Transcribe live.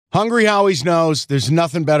Hungry Howie's knows there's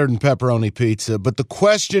nothing better than pepperoni pizza, but the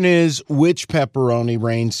question is, which pepperoni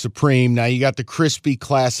reigns supreme? Now, you got the crispy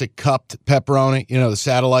classic cupped pepperoni, the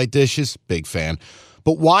satellite dishes, big fan.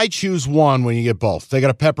 But why choose one when you get both? They got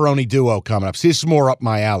a pepperoni duo coming up. See, this is more up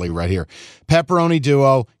my alley right here. Pepperoni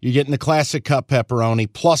duo, you're getting the classic cup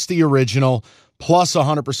pepperoni, plus the original, plus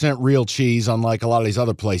 100% real cheese, unlike a lot of these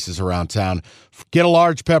other places around town. Get a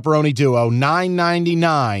large pepperoni duo,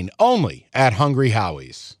 $9.99, only at Hungry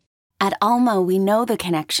Howie's. At Alma, we know the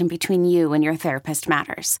connection between you and your therapist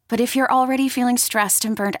matters. But if you're already feeling stressed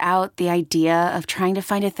and burnt out, the idea of trying to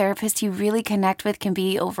find a therapist you really connect with can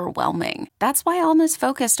be overwhelming. That's why Alma's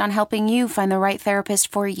focused on helping you find the right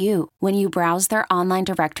therapist for you. When you browse their online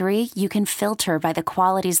directory, you can filter by the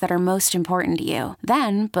qualities that are most important to you.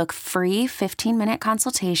 Then book free 15-minute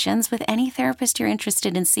consultations with any therapist you're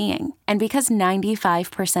interested in seeing. And because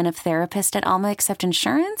 95% of therapists at Alma accept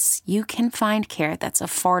insurance, you can find care that's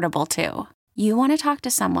affordable too. You want to talk to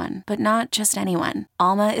someone, but not just anyone.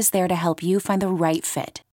 Alma is there to help you find the right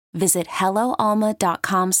fit. Visit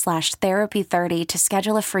helloalma.com/therapy30 to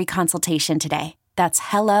schedule a free consultation today. That's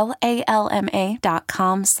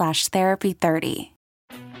helloalma.com/therapy30.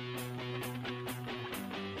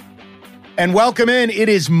 And welcome in. It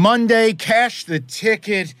is Monday. Cash the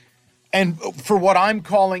ticket. And for what I'm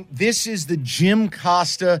calling, this is the Jim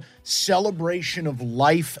Costa Celebration of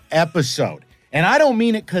Life episode. And I don't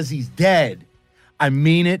mean it because he's dead. I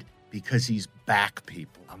mean it because he's back,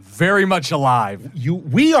 people. I'm very much alive.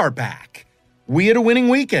 We are back. We had a winning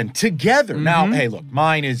weekend together. Mm-hmm. Now, hey, look,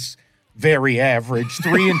 mine is very average.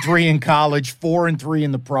 3-3 in college, 4-3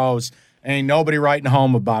 in the pros. Ain't nobody writing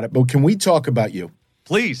home about it. But can we talk about you?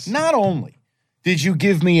 Please. Not only did you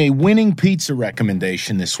give me a winning pizza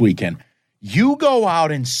recommendation this weekend, you go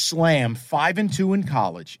out and slam 5-2 in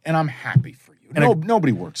college, and I'm happy for you.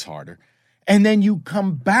 Nobody works harder. And then you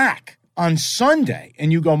come back on Sunday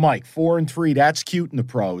and you go, Mike, 4-3, that's cute in the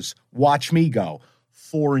pros. Watch me go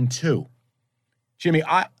 4-2. Jimmy,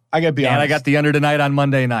 I got to be honest. And I got the under tonight on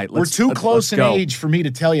Monday night. We're too close in age for me to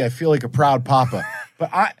tell you I feel like a proud papa. But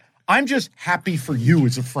I'm just happy for you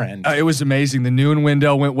as a friend. It was amazing. The noon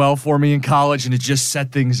window went well for me in college, and it just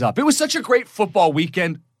set things up. It was such a great football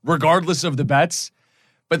weekend, regardless of the bets.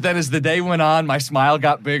 But then as the day went on, my smile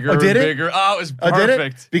got bigger and bigger. Oh, it was perfect. Did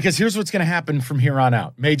it? Because here's what's going to happen from here on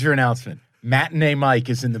out. Major announcement. Matinee Mike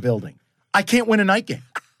is in the building. I can't win a night game.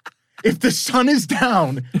 If the sun is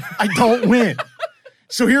down, I don't win.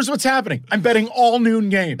 So here's what's happening. I'm betting all noon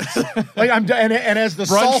games. And as the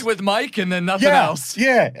brunch with Mike and then nothing else.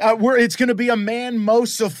 Yeah, it's going to be a man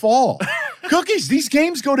Mosa fall. Cookies, these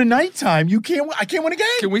games go to nighttime. I can't win a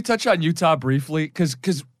game. Can we touch on Utah briefly? Because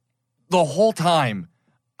the whole time,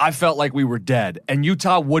 I felt like we were dead, and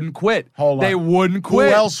Utah wouldn't quit. Hold on. They wouldn't quit.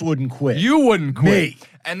 Who else wouldn't quit? You wouldn't quit. Me.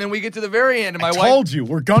 And then we get to the very end, and I told you,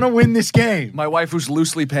 we're going to win this game. My wife, who's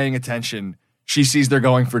loosely paying attention, she sees they're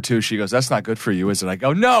going for 2. She goes, that's not good for you, is it? I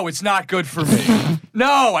go, no, it's not good for me.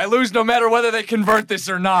 No, I lose no matter whether they convert this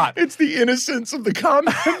or not. It's the innocence of the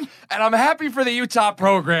comment. And I'm happy for the Utah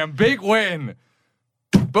program. Big win.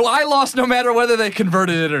 But I lost no matter whether they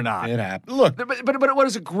converted it or not. It happened. Look. But it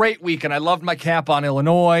was a great week, and I loved my cap on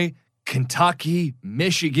Illinois, Kentucky,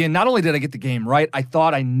 Michigan. Not only did I get the game right, I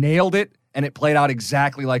thought I nailed it, and it played out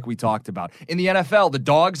exactly like we talked about. In the NFL, the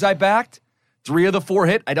dogs I backed, 3 of the 4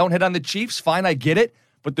 hit. I don't hit on the Chiefs. Fine, I get it.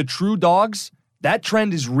 But the true dogs, that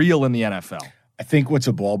trend is real in the NFL. I think what's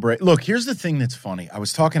a ball break. Look, here's the thing that's funny. I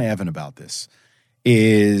was talking to Evan about this.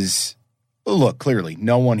 Look, clearly,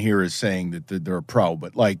 no one here is saying that they're a pro,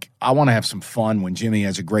 but, I want to have some fun when Jimmy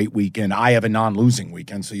has a great weekend. I have a non-losing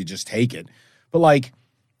weekend, so you just take it. But,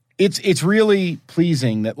 it's really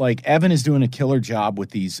pleasing that, Evan is doing a killer job with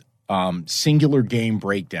these singular game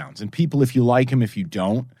breakdowns. And people, if you like him, if you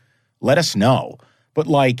don't, let us know. But,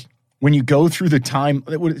 when you go through the time,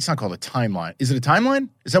 it's not called a timeline. Is it a timeline?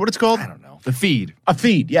 Is that what it's called? I don't know. The feed. A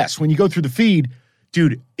feed, yes. When you go through the feed,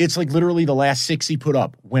 dude, it's literally the last 6 he put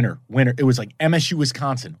up. Winner. It was MSU,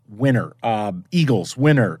 Wisconsin, winner. Eagles,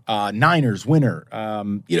 winner. Niners, winner.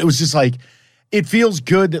 It was just it feels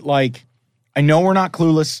good that I know we're not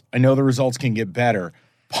clueless. I know the results can get better.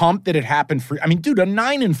 Pumped that it happened for, dude, a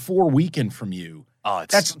 9-4 weekend from you. Oh,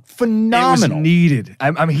 that's phenomenal. It was needed.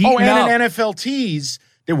 I'm heating up. And an NFL tease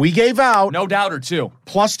that we gave out. No doubt or two.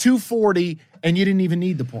 Plus 240, and you didn't even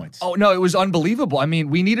need the points. Oh, no, it was unbelievable.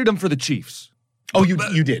 We needed them for the Chiefs. Oh,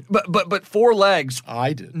 you did. But 4 legs.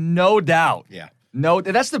 I did. No doubt. Yeah. No,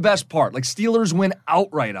 that's the best part. Steelers win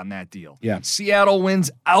outright on that deal. Yeah. Seattle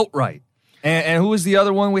wins outright. And who was the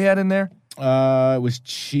other one we had in there? It was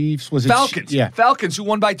Chiefs. Was it Falcons? Yeah. Falcons, who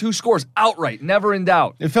won by 2 scores outright, never in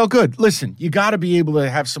doubt. It felt good. Listen, you got to be able to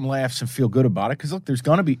have some laughs and feel good about it because, look, there's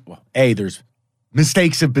going to be, there's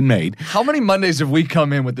mistakes have been made. How many Mondays have we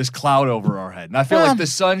come in with this cloud over our head? And I feel like the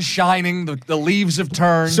sun's shining, the leaves have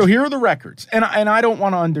turned. So here are the records, and I don't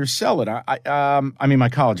want to undersell it. I mean, my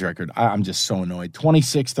college record, I'm just so annoyed.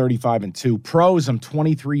 26, 35, and 2. Pros, I'm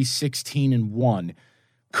 23, 16, and 1.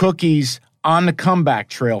 Cookies, on the comeback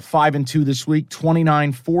trail, 5-2 this week,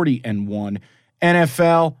 29, 40, and 1.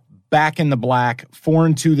 NFL, back in the black,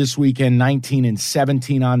 4-2 this weekend, 19 and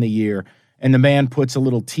 17 on the year. And the man puts a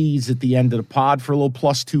little tease at the end of the pod for a little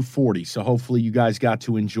plus 240. So hopefully you guys got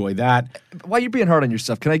to enjoy that. While you're being hard on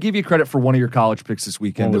yourself, can I give you credit for one of your college picks this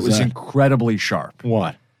weekend that was incredibly sharp?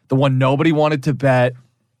 What? The one nobody wanted to bet,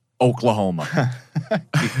 Oklahoma.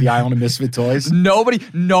 The Island of Misfit Toys?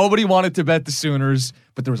 Nobody wanted to bet the Sooners,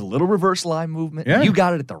 but there was a little reverse line movement. Yeah. You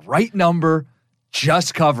got it at the right number,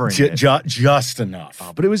 just covering it. Just enough.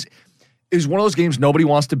 But it was one of those games nobody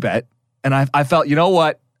wants to bet, and I felt, you know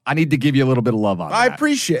what? I need to give you a little bit of love on that. I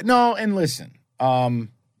appreciate it. No, and listen,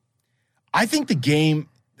 I think the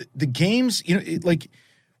games,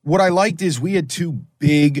 what I liked is we had 2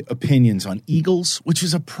 big opinions on Eagles, which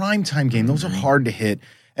is a primetime game. Those are hard to hit.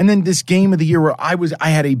 And then this game of the year where I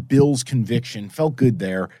had a Bills conviction, felt good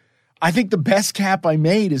there. I think the best cap I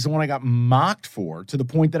made is the one I got mocked for to the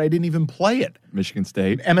point that I didn't even play it. Michigan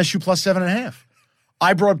State. MSU plus 7.5.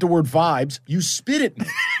 I brought up the word vibes. You spit at me.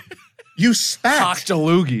 You spat. Cocked a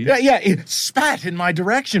loogie. Yeah, it spat in my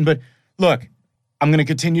direction. But look, I'm going to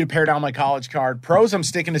continue to pare down my college card. Pros, I'm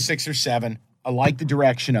sticking to 6 or 7. I like the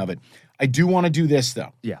direction of it. I do want to do this,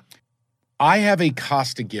 though. Yeah. I have a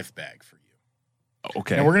Costa gift bag for you.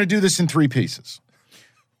 Okay. And we're going to do this in 3 pieces.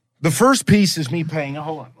 The first piece is me paying.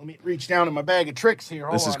 Hold on. Let me reach down in my bag of tricks here.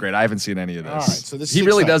 This is great. I haven't seen any of this. All right. So this he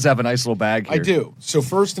really does have a nice little bag here. I do. So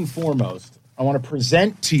first and foremost, I want to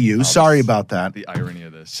present to you. Sorry about that. The irony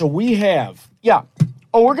of this. So we have,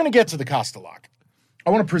 we're going to get to the Costa lock.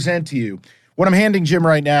 I want to present to you what I'm handing Jim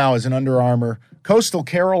right now is an Under Armour Coastal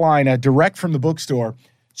Carolina direct from the bookstore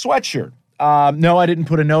sweatshirt. No, I didn't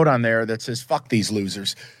put a note on there that says, fuck these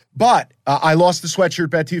losers. But I lost the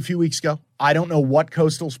sweatshirt bet to you a few weeks ago. I don't know what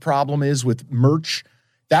Coastal's problem is with merch.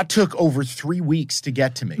 That took over 3 weeks to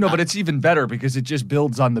get to me. No, but it's even better because it just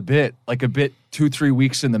builds on the bit, like a bit 2-3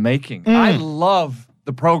 weeks in the making. I love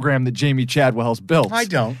the program that Jamie Chadwell's built. I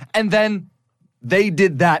don't. And then they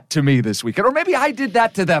did that to me this weekend. Or maybe I did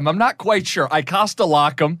that to them. I'm not quite sure. I Costa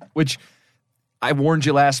lock them, which I warned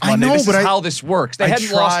you last Monday. This is how this works. They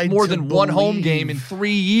hadn't lost more than one home game in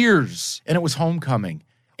 3 years. And it was homecoming.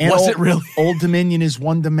 And was it really? Old Dominion is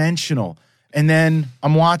one-dimensional. And then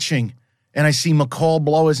I'm watching, and I see McCall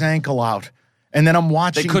blow his ankle out. And then I'm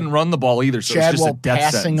watching. They couldn't run the ball either, so it's just a death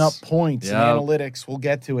passing sentence. up points and analytics. We'll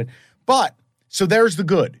get to it. But, so there's the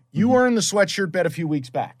good. You earned the sweatshirt bet a few weeks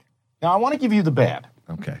back. Now, I want to give you the bad.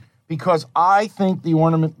 Okay. Because I think the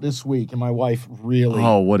ornament this week, and my wife really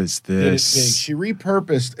Oh, what is did it this? big. She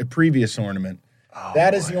repurposed a previous ornament.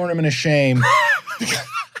 That is the ornament of shame.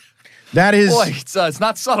 That is. Boy, it's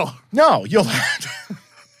not subtle. No, you'll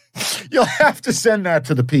have to send that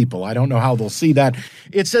to the people. I don't know how they'll see that.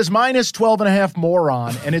 It says minus 12.5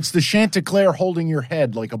 moron, and it's the Chanticleer holding your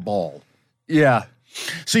head like a ball. Yeah.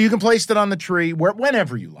 So you can place it on the tree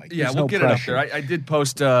whenever you like. Yeah, There's we'll no get pressure. it up there. I did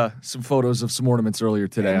post some photos of some ornaments earlier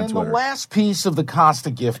today And on then Twitter. the last piece of the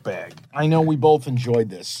Costa gift bag. I know we both enjoyed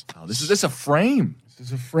this. Oh, is this a frame? This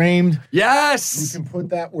is a framed. You Yes. can put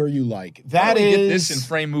that where you like. How That do we is. get this in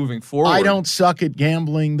frame moving forward. I don't suck at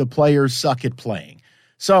gambling. The players suck at playing.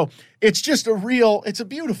 So it's just it's a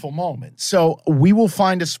beautiful moment. So we will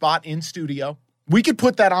find a spot in studio. We could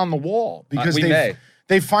put that on the wall because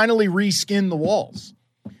they finally reskinned the walls.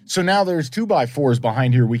 So now there's 2x4s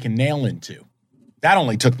behind here we can nail into. That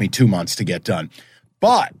only took me 2 months to get done.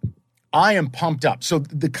 But I am pumped up. So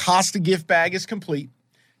the Costa gift bag is complete.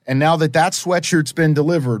 And now that sweatshirt's been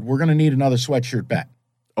delivered, we're going to need another sweatshirt bet.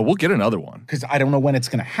 Oh, we'll get another one. Because I don't know when it's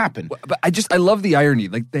going to happen. But I love the irony.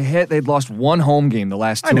 Like they'd lost one home game the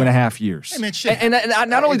last 2.5 years. I mean, shit. And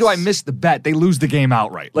not only do I miss the bet, they lose the game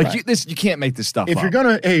outright. Like Right. you can't make this stuff If up. you're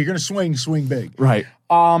gonna swing big. Right.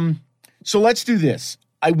 So let's do this.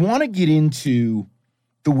 I want to get into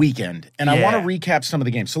the weekend, and I want to recap some of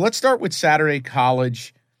the games. So let's start with Saturday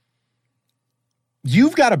college.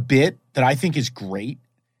 You've got a bit that I think is great.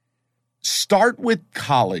 Start with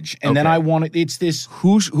college, and then I want to. It's this.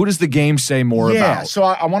 Who does the game say more about? Yeah. So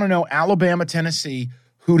I want to know Alabama, Tennessee.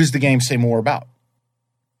 Who does the game say more about?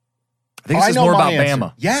 I think it says more about answer.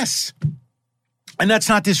 Bama. Yes. And that's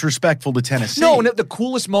not disrespectful to Tennessee. No, and the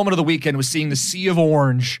coolest moment of the weekend was seeing the sea of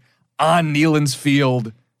orange on Neyland's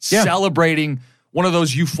Field celebrating one of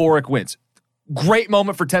those euphoric wins. Great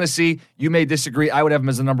moment for Tennessee. You may disagree. I would have them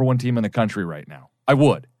as the number one team in the country right now. I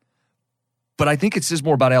would. But I think it says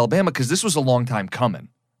more about Alabama because this was a long time coming,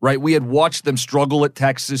 right? We had watched them struggle at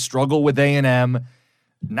Texas, struggle with A&M.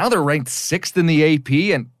 Now they're ranked 6th in the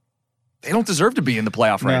AP, and they don't deserve to be in the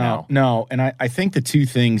playoff right now. No, and I think the two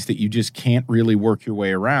things that you just can't really work your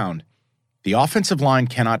way around, the offensive line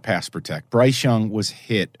cannot pass protect. Bryce Young was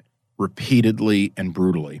hit repeatedly and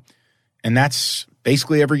brutally, and that's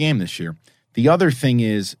basically every game this year. The other thing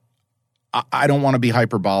is, I don't want to be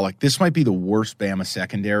hyperbolic. This might be the worst Bama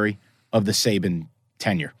secondary of the Saban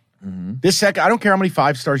tenure. Mm-hmm. I don't care how many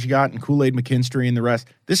 5-stars you got and Kool-Aid McKinstry and the rest.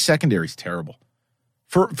 This secondary is terrible.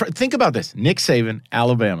 Think about this. Nick Saban,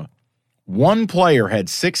 Alabama. One player had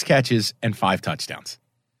 6 catches and 5 touchdowns.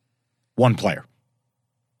 One player.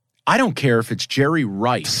 I don't care if it's Jerry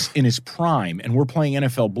Rice in his prime and we're playing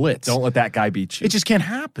NFL Blitz. Don't let that guy beat you. It just can't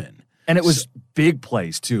happen. And it was big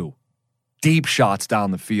plays, too. Deep shots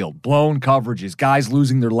down the field, blown coverages, guys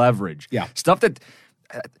losing their leverage. Yeah. Some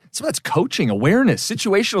of that's coaching, awareness,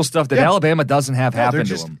 situational stuff that Alabama doesn't have happen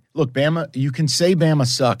to them. Look, Bama, you can say Bama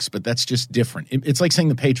sucks, but that's just different. It's like saying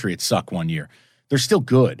the Patriots suck one year. They're still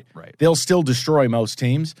good. Right. They'll still destroy most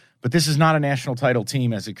teams, but this is not a national title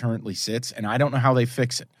team as it currently sits, and I don't know how they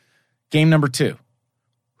fix it. Game number 2.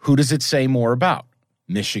 Who does it say more about?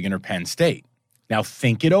 Michigan or Penn State? Now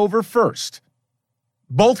think it over first.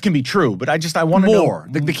 Both can be true, but I want to know. More.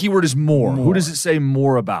 The key word is more. Who does it say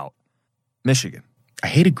more about? Michigan. I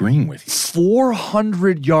hate agreeing with you.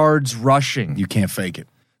 400 yards rushing. You can't fake it.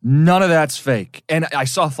 None of that's fake. And I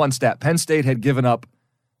saw a fun stat. Penn State had given up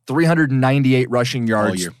 398 rushing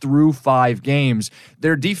yards through 5 games.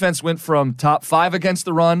 Their defense went from top 5 against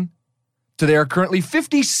the run to they are currently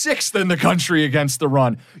 56th in the country against the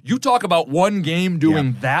run. You talk about one game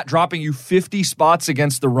doing that, dropping you 50 spots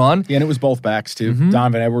against the run. Yeah, and it was both backs, too. Mm-hmm.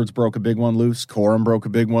 Donovan Edwards broke a big one loose. Corum broke a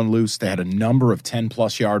big one loose. They had a number of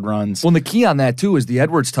 10-plus yard runs. Well, and the key on that, too, is the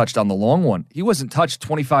Edwards touched on the long one. He wasn't touched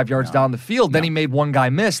 25 yards down the field. Then he made one guy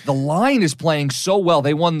miss. The line is playing so well.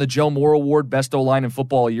 They won the Joe Moore Award, Best O-line in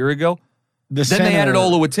football a year ago. Then they added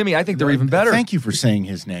Oluwatimi. I think they're even better. Thank you for saying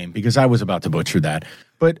his name because I was about to butcher that.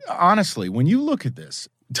 But honestly, when you look at this,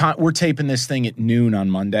 we're taping this thing at noon on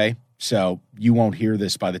Monday, so you won't hear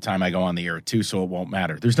this by the time I go on the air at 2, so it won't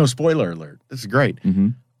matter. There's no spoiler alert. This is great.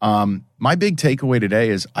 Mm-hmm. My big takeaway today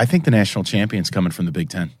is I think the national champion's coming from the Big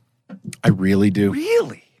Ten. I really do.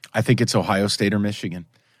 Really? I think it's Ohio State or Michigan.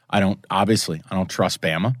 I don't trust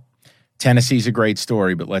Bama. Tennessee's a great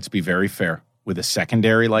story, but let's be very fair. With a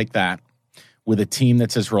secondary like that, with a team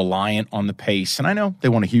that's as reliant on the pace, and I know they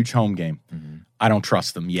won a huge home game. Mm-hmm. I don't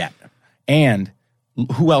trust them yet. And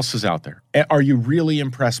who else is out there? Are you really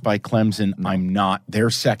impressed by Clemson? No. I'm not.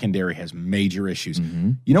 Their secondary has major issues.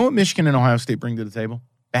 Mm-hmm. You know what Michigan and Ohio State bring to the table?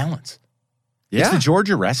 Balance. Yeah. It's the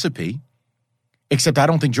Georgia recipe, except I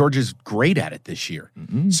don't think Georgia's great at it this year.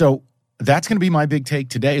 Mm-hmm. So that's going to be my big take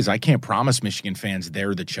today is I can't promise Michigan fans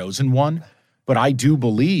they're the chosen one, but I do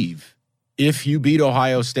believe if you beat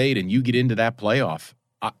Ohio State and you get into that playoff,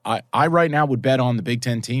 I right now would bet on the Big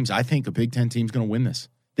Ten teams. I think a Big Ten team's going to win this.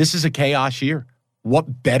 This is a chaos year.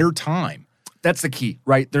 What better time? That's the key,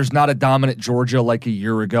 right? There's not a dominant Georgia like a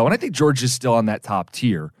year ago, and I think Georgia's still on that top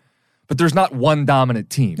tier, but there's not one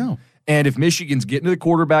dominant team. No. And if Michigan's getting to the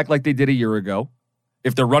quarterback like they did a year ago,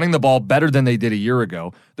 if they're running the ball better than they did a year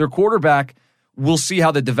ago, their quarterback, we'll see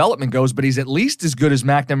how the development goes, but he's at least as good as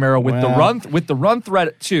McNamara with the run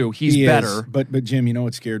threat too. He's better. But Jim, you know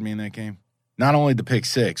what scared me in that game? Not only the pick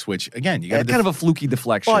six, which again you got kind of a fluky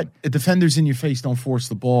deflection. But defenders in your face don't force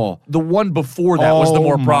the ball. The one before that was the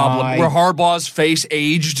more problem, where Harbaugh's face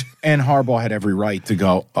aged, and Harbaugh had every right to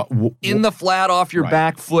go in the flat off your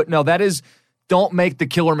back foot. No, that is. Don't make the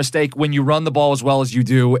killer mistake when you run the ball as well as you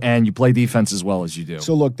do and you play defense as well as you do.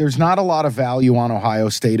 So, look, there's not a lot of value on Ohio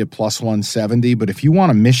State at plus 170, but if you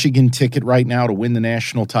want a Michigan ticket right now to win the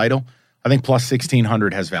national title, I think plus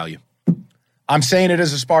 1,600 has value. I'm saying it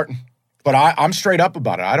as a Spartan, but I'm straight up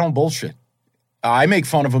about it. I don't bullshit. I make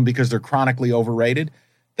fun of them because they're chronically overrated.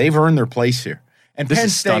 They've earned their place here. And this Penn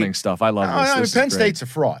is State, stunning stuff. I love this. Penn State's a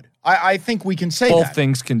fraud. I think we can say both that.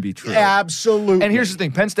 things can be true. Absolutely. And here's the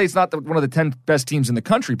thing. Penn State's not one of the 10 best teams in the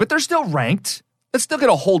country, but they're still ranked. That's still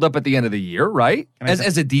going to hold up at the end of the year, right?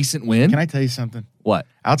 As a decent win. Can I tell you something? What?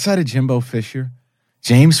 Outside of Jimbo Fisher,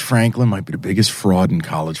 James Franklin might be the biggest fraud in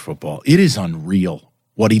college football. It is unreal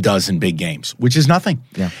what he does in big games, which is nothing.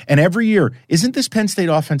 Yeah. And every year, isn't this Penn State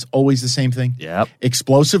offense always the same thing? Yep.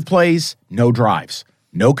 Explosive plays, no drives.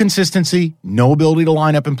 No consistency, no ability to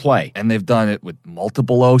line up and play. And they've done it with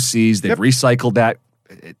multiple OCs. They've recycled that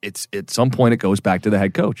it's at some point it goes back to the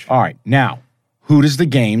head coach. All right, now, who does the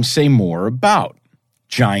game say more about?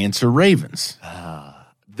 Giants or Ravens?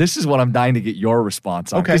 This is what I'm dying to get your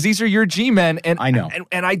response on. Okay. Because these are your G-men, and I know.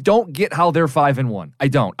 And I don't get how they're 5-1. I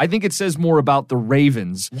don't. I think it says more about the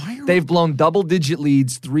Ravens. They've blown double-digit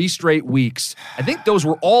leads 3 straight weeks. I think those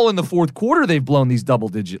were all in the fourth quarter they've blown these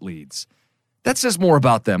double-digit leads. That says more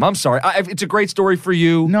about them. I'm sorry. It's a great story for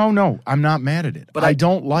you. No, I'm not mad at it. But I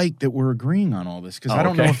don't like that we're agreeing on all this because I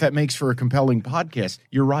don't know if that makes for a compelling podcast.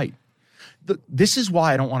 You're right. This is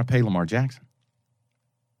why I don't want to pay Lamar Jackson.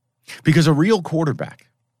 Because a real quarterback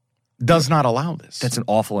does not allow this. That's an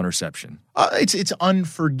awful interception. It's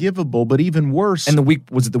unforgivable, but even worse. And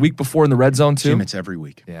was it the week before in the red zone too? Jim, it's every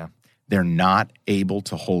week. Yeah. They're not able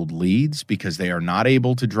to hold leads because they are not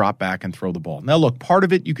able to drop back and throw the ball. Now, look, part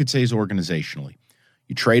of it you could say is organizationally.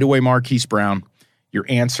 You trade away Marquise Brown. Your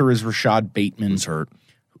answer is Rashad Bateman. Who's hurt.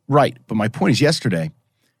 Right. But my point is yesterday,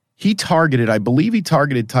 I believe he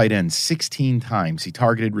targeted tight ends 16 times. He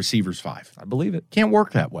targeted receivers 5. I believe it. Can't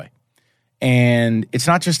work that way. And it's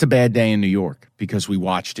not just a bad day in New York because we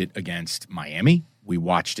watched it against Miami. We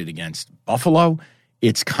watched it against Buffalo.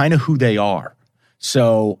 It's kind of who they are.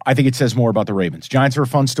 So I think it says more about the Ravens. Giants are a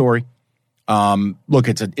fun story. Look,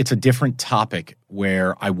 it's a different topic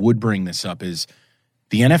where I would bring this up is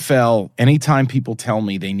the NFL, anytime people tell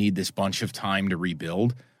me they need this bunch of time to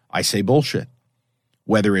rebuild, I say bullshit.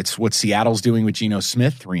 Whether it's what Seattle's doing with Geno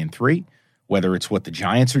Smith, 3-3, whether it's what the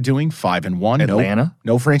Giants are doing, 5-1. Atlanta.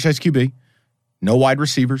 No franchise QB. No wide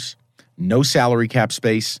receivers, no salary cap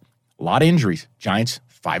space, a lot of injuries. Giants,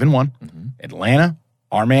 5-1. Mm-hmm. Atlanta,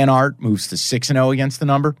 our man Art moves to 6-0 against the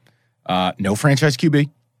number. No franchise QB.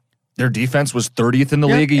 Their defense was 30th in the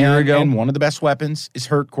league a year ago. And one of the best weapons is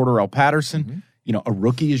hurt, Cordarrelle Patterson. Mm-hmm. You know, a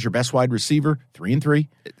rookie is your best wide receiver, 3-3.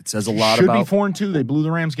 It says a lot Should about... Should be 4-2. They blew the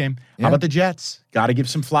Rams game. Yeah. How about the Jets? Got to give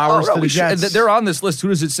some flowers to the Jets. They're on this list. Who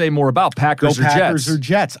does it say more about, Packers or Jets? Packers or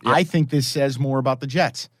Jets. Yep. I think this says more about the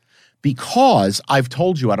Jets. Because I've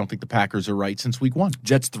told you I don't think the Packers are right since week 1.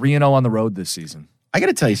 Jets 3-0 on the road this season. I got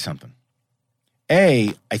to tell you something.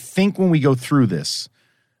 I think when we go through this,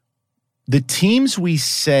 the teams we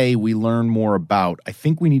say we learn more about, I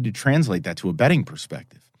think we need to translate that to a betting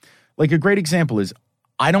perspective. Like a great example is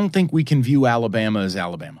I don't think we can view Alabama as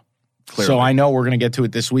Alabama. Clearly. So I know we're going to get to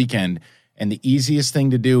it this weekend, and the easiest thing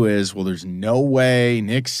to do is, well, there's no way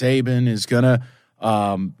Nick Saban is going to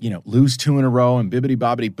lose 2 in a row and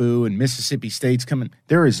bibbity-bobbity-boo and Mississippi State's coming.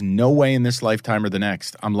 There is no way in this lifetime or the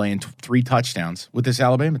next I'm laying 3 touchdowns with this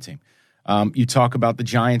Alabama team. You talk about the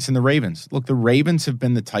Giants and the Ravens. Look, the Ravens have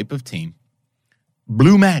been the type of team.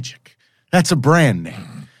 Blue Magic. That's a brand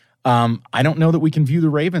name. I don't know that we can view the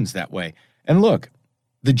Ravens that way. And look,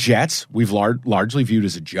 the Jets we've largely viewed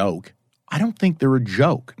as a joke. I don't think they're a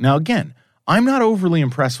joke. Now, again, I'm not overly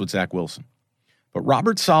impressed with Zach Wilson. But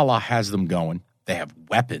Robert Saleh has them going. They have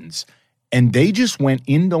weapons, and they just went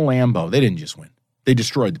into Lambeau. They didn't just win. They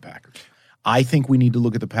destroyed the Packers. I think we need to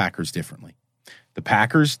look at the Packers differently. The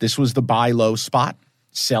Packers, this was the buy low spot,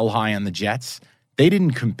 sell high on the Jets. They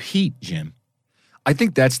didn't compete, Jim. I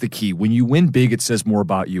think that's the key. When you win big, it says more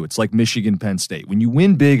about you. It's like Michigan, Penn State. When you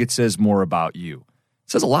win big, it says more about you.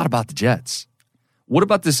 It says a lot about the Jets. What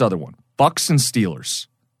about this other one? Bucks and Steelers.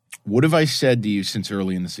 What have I said to you since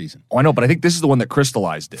early in the season? Oh, I know, but I think this is the one that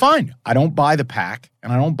crystallized it. Fine. I don't buy the Pack,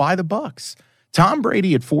 and I don't buy the Bucks. Tom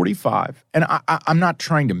Brady at 45, and I'm not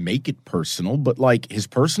trying to make it personal, but like his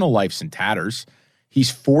personal life's in tatters.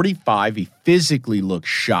 He's 45. He physically looks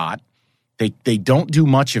shot. They don't do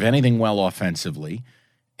much of anything well offensively.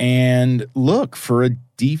 And look, for a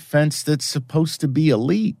defense that's supposed to be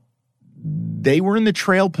elite, they were in the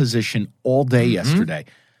trail position all day yesterday.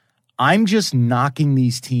 I'm just knocking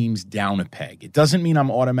these teams down a peg. It doesn't mean I'm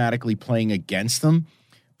automatically playing against them,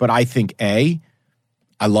 but I think, I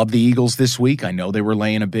love the Eagles this week. I know they were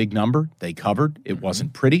laying a big number. They covered. It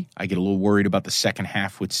wasn't pretty. I get a little worried about the second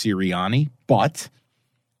half with Sirianni, but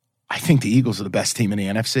I think the Eagles are the best team in the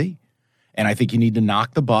NFC. And I think you need to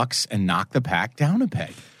knock the Bucks and knock the Pack down a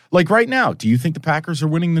peg. Like right now, do you think the Packers are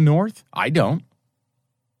winning the North? I don't.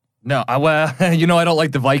 No, I don't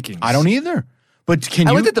like the Vikings. I don't either. But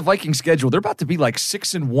I looked at the Vikings schedule. They're about to be like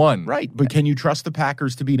 6-1. Right, but can you trust the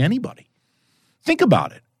Packers to beat anybody? Think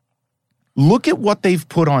about it. Look at what they've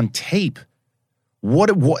put on tape. What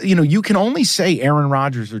you can only say Aaron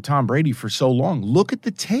Rodgers or Tom Brady for so long. Look at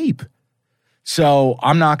the tape. So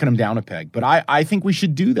I'm knocking them down a peg. But I think we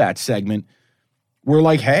should do that segment. We're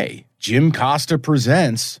like, hey, Jim Costa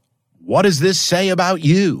presents, what does this say about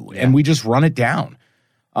you? Yeah. And we just run it down.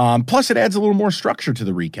 Plus, it adds a little more structure to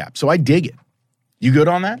the recap. So I dig it. You good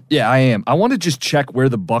on that? Yeah, I am. I want to just check where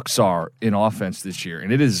the Bucks are in offense this year,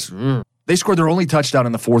 and it is. They scored their only touchdown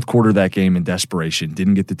in the fourth quarter of that game in desperation.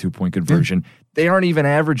 Didn't get the 2-point conversion. They aren't even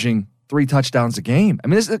averaging 3 touchdowns a game. I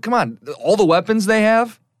mean, come on, all the weapons they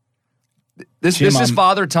have. This is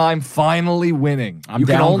Father Time finally winning. You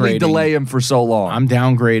can only delay him for so long. I'm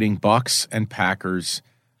downgrading Bucks and Packers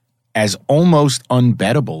as almost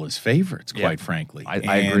unbettable as favorites, quite frankly.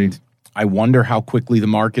 I agree. I wonder how quickly the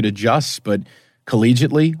market adjusts, but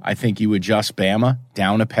collegiately, I think you adjust Bama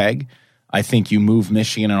down a peg. I think you move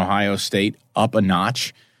Michigan and Ohio State up a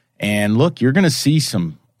notch. And look, you're going to see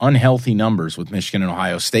some unhealthy numbers with Michigan and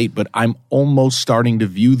Ohio State, but I'm almost starting to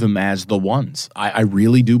view them as the ones. I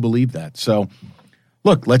really do believe that. So,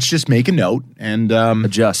 look, let's just make a note and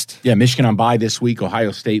adjust. Yeah, Michigan on bye this week,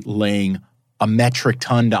 Ohio State laying a metric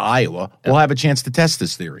ton to Iowa. We'll have a chance to test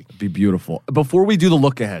this theory. It'd be beautiful. Before we do the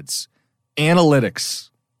look-aheads, analytics.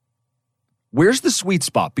 Where's the sweet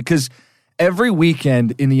spot? Because every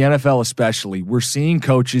weekend in the NFL especially, we're seeing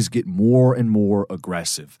coaches get more and more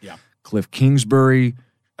aggressive. Yeah. Cliff Kingsbury,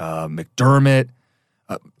 McDermott,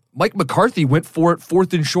 Mike McCarthy went for it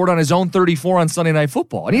 4th and short on his own 34 on Sunday Night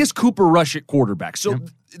Football. And he has Cooper Rush at quarterback. So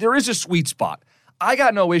there is a sweet spot. I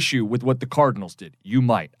got no issue with what the Cardinals did. You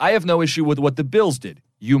might. I have no issue with what the Bills did.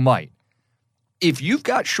 You might. If you've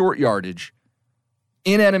got short yardage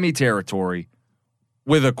in enemy territory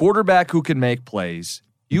with a quarterback who can make plays,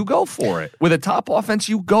 you go for it. With a top offense,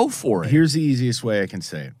 you go for it. Here's the easiest way I can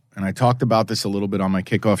say it. And I talked about this a little bit on my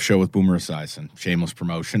kickoff show with Boomer Esiason. Shameless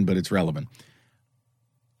promotion, but it's relevant.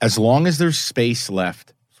 As long as there's space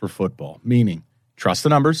left for football, meaning trust the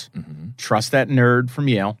numbers, trust that nerd from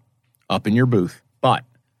Yale up in your booth. But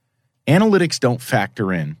analytics don't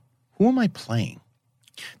factor in, who am I playing?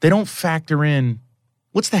 They don't factor in,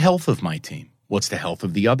 what's the health of my team? What's the health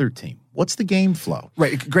of the other team? What's the game flow?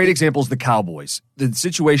 Right. Great example is the Cowboys. The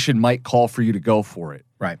situation might call for you to go for it.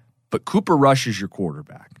 Right. But Cooper Rush is your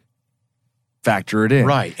quarterback. Factor it in.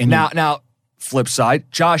 Right. And now, flip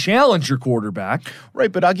side, Josh Allen's your quarterback.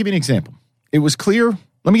 Right, but I'll give you an example. It was clear.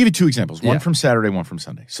 Let me give you 2 examples. One from Saturday, one from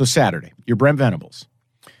Sunday. So Saturday, you're Brent Venables.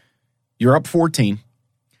 You're up 14.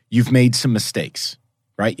 You've made some mistakes,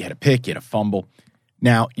 right? You had a pick, you had a fumble.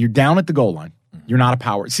 Now, you're down at the goal line. You're not a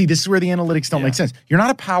power. See, this is where the analytics don't make sense. You're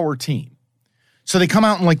not a power team. So they come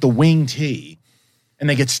out in like the wing tee, and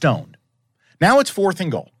they get stoned. Now it's 4th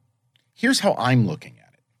and goal. Here's how I'm looking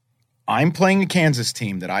at it. I'm playing a Kansas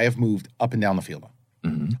team that I have moved up and down the field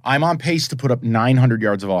on. I'm on pace to put up 900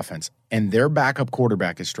 yards of offense, and their backup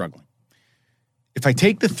quarterback is struggling. If I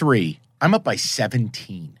take the 3, I'm up by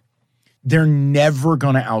 17. They're never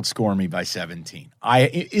going to outscore me by 17.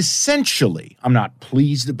 I'm not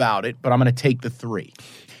pleased about it, but I'm going to take the 3.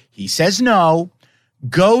 He says no,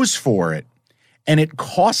 goes for it, and it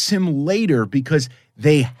costs him later because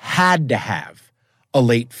they had to have a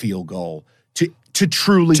late field goal to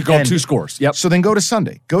truly go end 2 scores. Yep. So then go to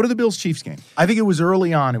Sunday. Go to the Bills-Chiefs game. I think it was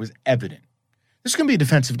early on. It was evident. This is going to be a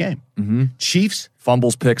defensive game. Chiefs.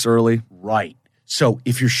 Fumbles, picks early. Right. So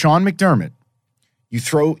if you're Sean McDermott,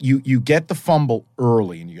 you get the fumble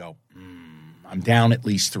early and you go, I'm down at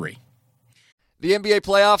least 3. The NBA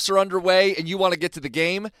playoffs are underway and you want to get to the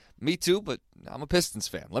game? Me too, but I'm a Pistons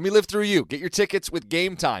fan. Let me live through you. Get your tickets with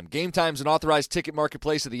Game Time. Game Time's an authorized ticket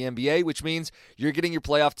marketplace of the NBA, which means you're getting your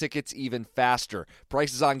playoff tickets even faster.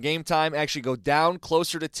 Prices on Game Time actually go down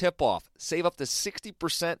closer to tip-off. Save up to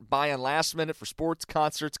 60% buying last minute for sports,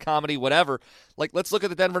 concerts, comedy, whatever. Like, let's look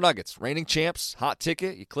at the Denver Nuggets. Reigning champs, hot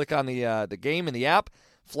ticket. You click on the game in the app.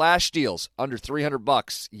 Flash deals under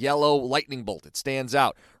 $300. Yellow lightning bolt, it stands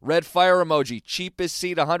out. Red fire emoji, cheapest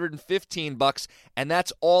seat $115, and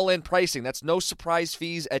that's all in pricing. That's no surprise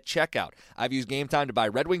fees at checkout. I've used Game Time to buy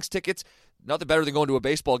Red Wings tickets. Nothing better than going to a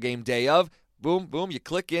baseball game day of. Boom, boom, you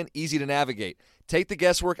click in, easy to navigate. Take the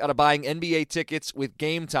guesswork out of buying NBA tickets with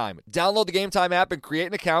Game Time. Download the Game Time app and create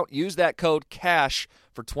an account. Use that code CASH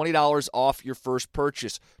for $20 off your first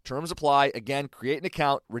purchase. Terms apply. Again, create an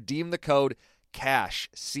account, redeem the code CASH,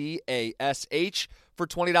 C-A-S-H, for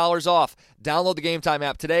 $20 off. Download the Game Time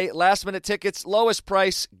app today. Last minute tickets, lowest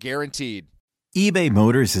price, guaranteed. eBay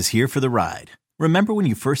Motors is here for the ride. Remember when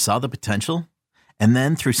you first saw the potential? And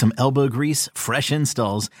then through some elbow grease, fresh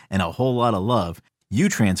installs, and a whole lot of love, you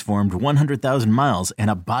transformed 100,000 miles and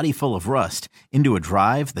a body full of rust into a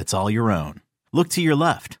drive that's all your own. Look to your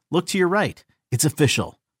left. Look to your right. It's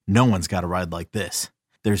official. No one's got a ride like this.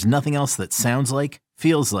 There's nothing else that sounds like,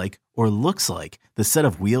 feels like, or looks like the set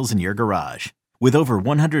of wheels in your garage. With over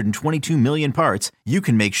 122 million parts, you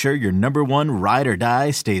can make sure your number one ride or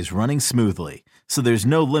die stays running smoothly, so there's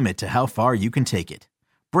no limit to how far you can take it.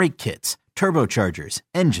 Brake kits, turbochargers,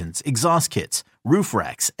 engines, exhaust kits, Roof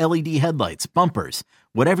racks, LED headlights, bumpers,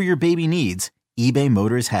 whatever your baby needs, eBay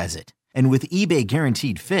Motors has it. And with eBay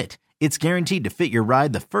Guaranteed Fit, it's guaranteed to fit your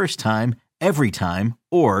ride the first time, every time,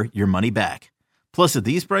 or your money back. Plus, at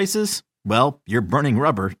these prices, well, you're burning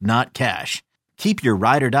rubber, not cash. Keep your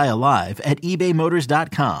ride or die alive at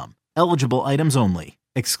ebaymotors.com. Eligible items only.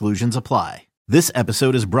 Exclusions apply. This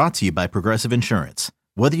episode is brought to you by Progressive Insurance.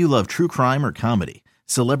 Whether you love true crime or comedy,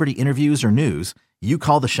 celebrity interviews or news, you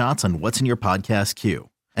call the shots on what's in your podcast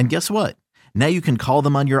queue. And guess what? Now you can call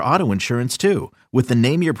them on your auto insurance too with the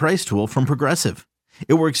Name Your Price tool from Progressive.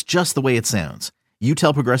 It works just the way it sounds. You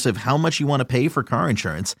tell Progressive how much you want to pay for car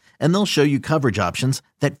insurance, and they'll show you coverage options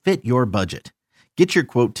that fit your budget. Get your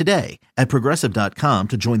quote today at Progressive.com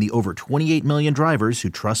to join the over 28 million drivers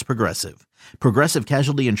who trust Progressive. Progressive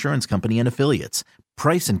Casualty Insurance Company and Affiliates.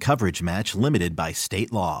 Price and coverage match limited by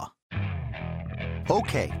state law.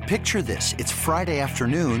 Okay, picture this. It's Friday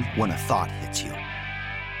afternoon when a thought hits you.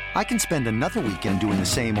 I can spend another weekend doing the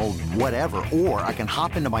same old whatever, or I can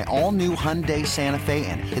hop into my all-new Hyundai Santa Fe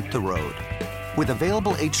and hit the road. With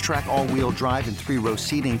available H-Track all-wheel drive and 3-row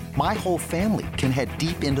seating, my whole family can head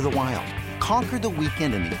deep into the wild. Conquer the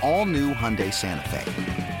weekend in the all-new Hyundai Santa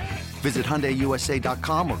Fe. Visit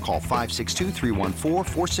HyundaiUSA.com or call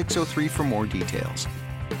 562-314-4603 for more details.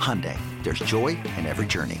 Hyundai, there's joy in every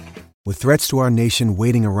journey. With threats to our nation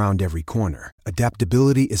waiting around every corner,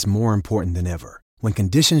 adaptability is more important than ever. When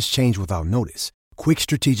conditions change without notice, quick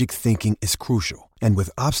strategic thinking is crucial. And with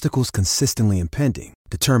obstacles consistently impending,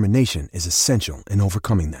 determination is essential in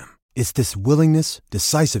overcoming them. It's this willingness,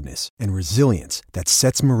 decisiveness, and resilience that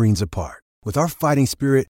sets Marines apart. With our fighting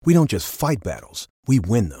spirit, we don't just fight battles, we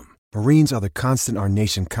win them. Marines are the constant our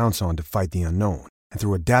nation counts on to fight the unknown. And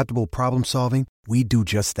through adaptable problem solving, we do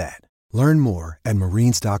just that. Learn more at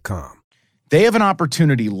Marines.com. They have an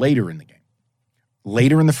opportunity later in the game,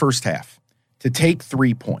 later in the first half, to take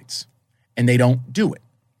 3 points, and they don't do it,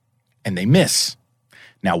 and they miss.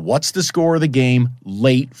 Now, what's the score of the game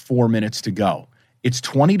late, 4 minutes to go? It's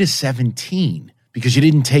 20-17 because you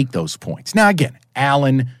didn't take those points. Now, again,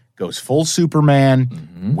 Allen goes full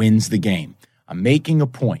Superman, wins the game. I'm making a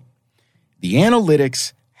point. The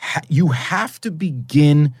analytics, you have to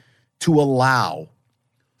begin to allow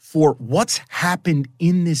for what's happened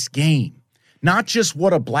in this game, not just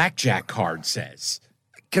what a blackjack card says.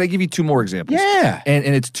 Can I give you two more examples? Yeah. And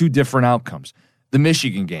it's two different outcomes. The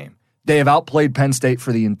Michigan game. They have outplayed Penn State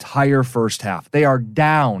for the entire first half. They are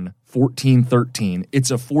down 14-13.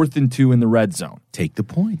 It's a 4th and 2 in the red zone. Take the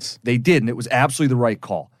points. They did, and it was absolutely the right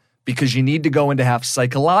call because you need to go into half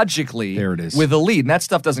psychologically there it is. With a lead, and that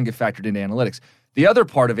stuff doesn't get factored into analytics. The other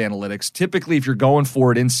part of analytics, typically if you're going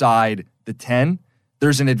for it inside the 10,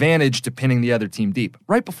 there's an advantage to pinning the other team deep.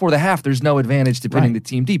 Right before the half, there's no advantage to pinning the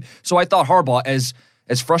team deep. So I thought Harbaugh, as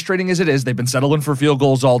frustrating as it is, they've been settling for field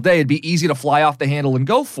goals all day. It'd be easy to fly off the handle and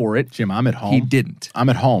go for it. Jim, I'm at home. He didn't. I'm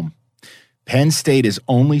at home. Penn State has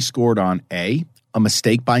only scored on A, a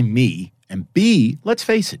mistake by me, and B, let's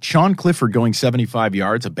face it, Sean Clifford going 75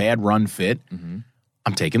 yards, a bad run fit.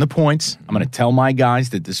 I'm taking the points. I'm going to tell my guys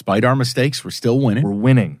that despite our mistakes, we're still winning. We're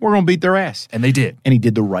winning. We're going to beat their ass. And they did. And he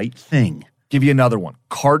did the right thing. Give you another one.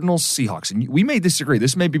 Cardinals, Seahawks. And we may disagree.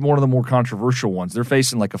 This may be one of the more controversial ones. They're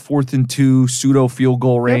facing like a 4th and 2 pseudo field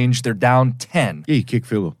goal range. Yep. They're down 10. Yeah, you kick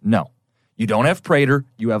field goal. No. You don't have Prater.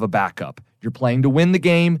 You have a backup. You're playing to win the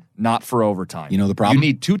game, not for overtime. You know the problem? You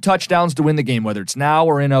need 2 touchdowns to win the game, whether it's now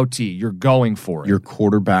or in OT. You're going for it. Your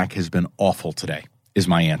quarterback has been awful today, is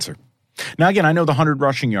my answer. Now, again, I know the 100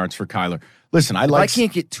 rushing yards for Kyler. Listen, I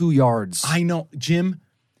can't get 2 yards. I know, Jim.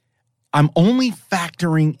 I'm only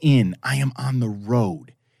factoring in I am on the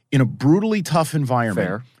road in a brutally tough environment.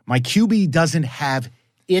 Fair. My QB doesn't have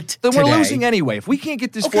it Then today. we're losing anyway. If we can't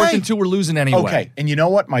get this 4th and 2, we're losing anyway. Okay, and you know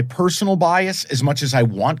what? My personal bias, as much as I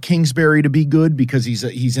want Kingsbury to be good because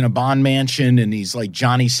he's in a Bond mansion and he's like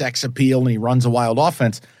Johnny Sex Appeal and he runs a wild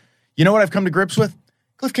offense, you know what I've come to grips with?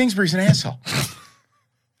 Cliff Kingsbury's an asshole.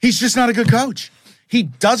 He's just not a good coach. He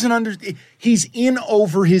doesn't he's in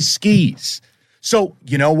over his skis. So,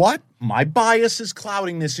 you know what? My bias is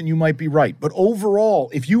clouding this, and you might be right. But overall,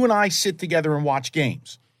 if you and I sit together and watch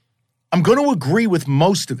games, I'm going to agree with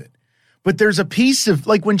most of it. But there's a piece of,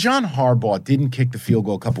 like when John Harbaugh didn't kick the field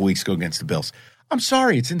goal a couple weeks ago against the Bills, I'm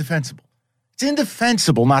sorry, it's indefensible. It's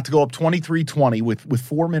indefensible not to go up 23-20 with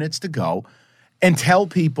 4 minutes to go and tell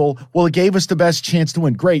people, well, it gave us the best chance to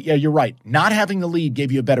win. Great, yeah, you're right. Not having the lead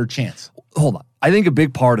gave you a better chance. Hold on. I think a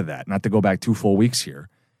big part of that, not to go back 2 full weeks here,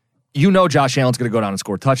 you know Josh Allen's going to go down and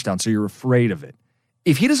score a touchdown, so you're afraid of it.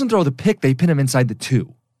 If he doesn't throw the pick, they pin him inside the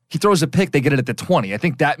 2. He throws a pick, they get it at the 20. I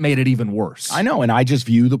think that made it even worse. I know, and I just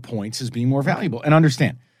view the points as being more valuable. And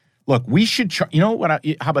understand, Look, we should, you know what?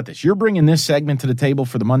 How about this? You're bringing this segment to the table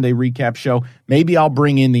for the Monday recap show. Maybe I'll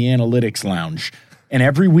bring in the analytics lounge. And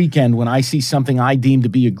every weekend when I see something I deem to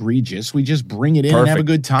be egregious, we just bring it in and have a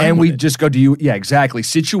good time. And with we it. just go, yeah, exactly.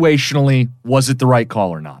 Situationally, was it the right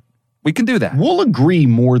call or not? We can do that. We'll agree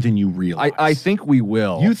more than you realize. I think we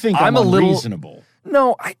will. You think I'm unreasonable.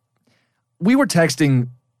 No, we were texting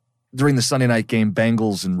during the Sunday night game,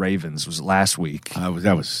 Bengals and Ravens was last week.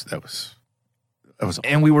 That was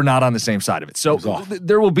and we were not on the same side of it. So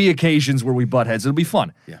there will be occasions where we butt heads. It'll be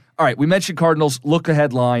fun. Yeah. All right, we mentioned Cardinals. Look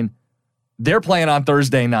ahead line. They're playing on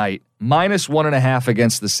Thursday night, -1.5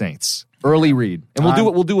 against the Saints. Early read. And we'll do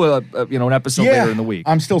it. We'll do an episode later in the week.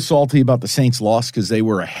 I'm still salty about the Saints' loss because they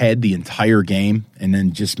were ahead the entire game and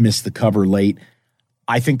then just missed the cover late.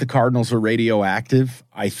 I think the Cardinals are radioactive.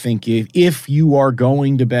 I think if you are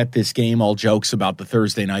going to bet this game, all jokes about the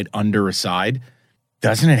Thursday night under aside,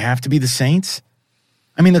 doesn't it have to be the Saints?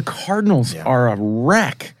 I mean, the Cardinals are a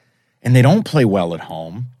wreck, and they don't play well at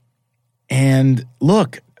home. And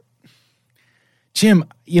look, Jim,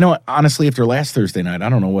 you know, honestly, after last Thursday night, I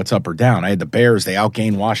don't know what's up or down. I had the Bears. They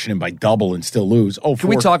outgained Washington by double and still lose. Can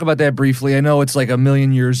we talk about that briefly? I know it's like a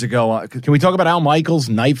million years ago. Can we talk about Al Michaels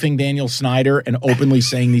knifing Daniel Snyder and openly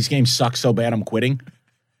saying these games suck so bad I'm quitting?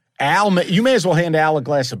 Al, you may as well hand Al a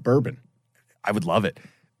glass of bourbon. I would love it.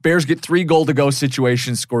 Bears get 3 goal-to-go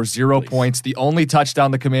situations, score 0 points. The only touchdown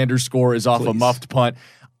the Commanders score is off a muffed punt.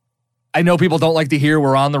 I know people don't like to hear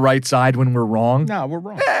we're on the right side when we're wrong. No, we're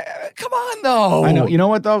wrong. Come on, though. I know. You know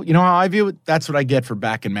what, though? You know how I view it? That's what I get for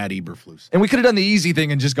backing Matt Eberflus. And we could have done the easy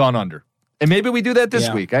thing and just gone under. And maybe we do that this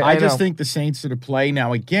week. I just think the Saints are to play.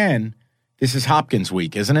 Now, again, this is Hopkins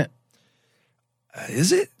week, isn't it?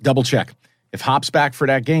 Is it? Double check. If Hop's back for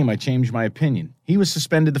that game, I changed my opinion. He was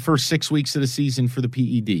suspended the first 6 weeks of the season for the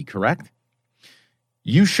PED, correct?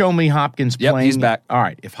 You show me Hopkins playing. Yep, he's back. All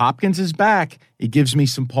right. If Hopkins is back, it gives me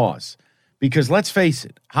some pause. Because let's face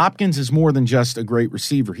it, Hopkins is more than just a great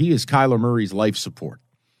receiver. He is Kyler Murray's life support.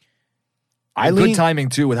 Good timing,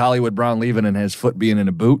 too, with Hollywood Brown leaving and his foot being in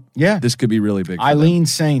a boot. Yeah. This could be really big for I them. lean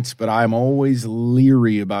Saints, but I'm always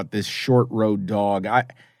leery about this short road dog.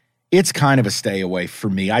 It's kind of a stay away for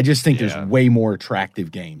me. I just think there's way more attractive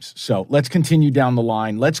games. So let's continue down the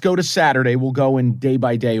line. Let's go to Saturday. We'll go in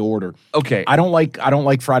day-by-day order. Okay. I don't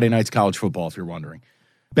like Friday night's college football, if you're wondering.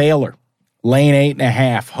 Baylor, lane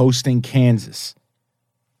 8.5, hosting Kansas.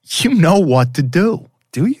 You know what to do.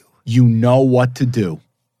 Do you? You know what to do.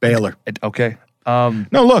 Baylor. Okay. No,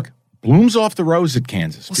 look. Bloom's off the rose at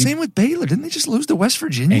Kansas. Well, same with Baylor. Didn't they just lose to West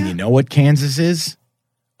Virginia? And you know what Kansas is?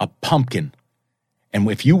 A pumpkin. And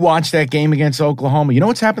if you watch that game against Oklahoma, you know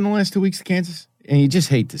what's happened the last 2 weeks to Kansas? And you just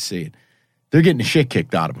hate to see it. They're getting the shit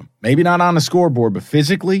kicked out of them. Maybe not on the scoreboard, but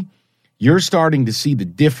physically, you're starting to see the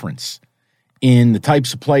difference in the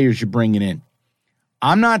types of players you're bringing in.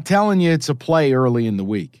 I'm not telling you it's a play early in the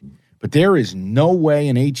week, but there is no way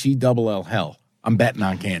in HELL hell I'm betting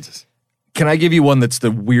on Kansas. Can I give you one that's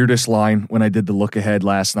the weirdest line when I did the look ahead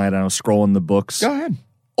last night? I was scrolling the books. Go ahead.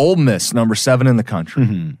 Ole Miss, number 7 in the country.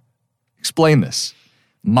 Mm-hmm. Explain this.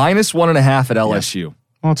 -1.5 at LSU. Yeah.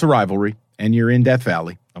 Well, it's a rivalry, and you're in Death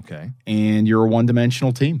Valley. Okay. And you're a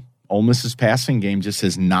one-dimensional team. Ole Miss's passing game just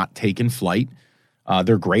has not taken flight.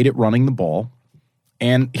 They're great at running the ball.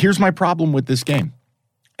 And here's my problem with this game.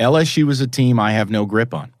 LSU is a team I have no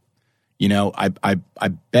grip on. You know, I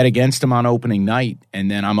bet against them on opening night, and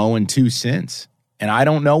then I'm 0-2 since. And I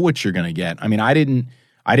don't know what you're going to get. I mean, I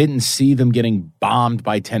didn't see them getting bombed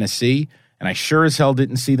by Tennessee, and I sure as hell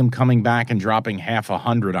didn't see them coming back and dropping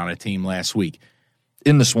 100 on a team last week.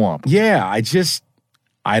 In the swamp. Yeah,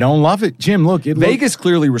 I don't love it. Jim, look. Vegas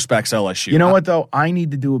clearly respects LSU. You know what, though? I need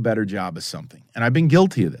to do a better job of something. And I've been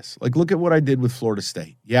guilty of this. Like, look at what I did with Florida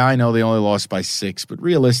State. Yeah, I know they only lost by 6, but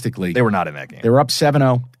realistically, they were not in that game. They were up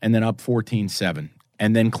 7-0 and then up 14-7.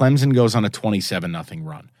 And then Clemson goes on a 27-0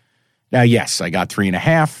 run. Now, yes, I got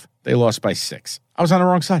 3.5. They lost by 6. I was on the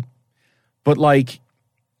wrong side. But, like,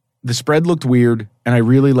 the spread looked weird, and I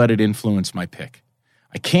really let it influence my pick.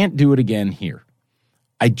 I can't do it again here.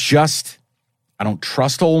 I don't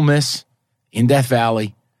trust Ole Miss in Death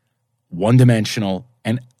Valley, one-dimensional.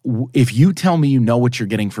 And if you tell me you know what you're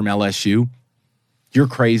getting from LSU, you're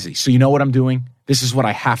crazy. So you know what I'm doing? This is what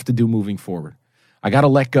I have to do moving forward. I got to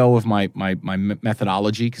let go of my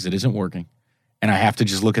methodology because it isn't working. And I have to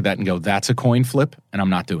just look at that and go, that's a coin flip, and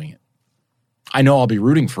I'm not doing it. I know I'll be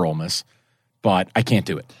rooting for Ole Miss, but I can't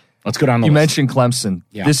do it. Let's go down the list. You mentioned Clemson.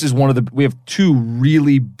 Yeah. This is we have 2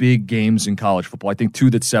 really big games in college football. I think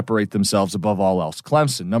 2 that separate themselves above all else.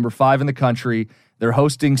 Clemson, number 5 in the country. They're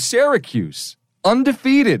hosting Syracuse.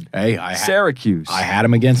 Undefeated. Hey, Syracuse. I had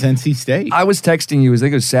him against NC State. I was texting you, I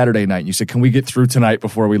think it was Saturday night, and you said, can we get through tonight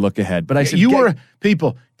before we look ahead? But I said,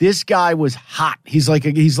 people, this guy was hot. He's like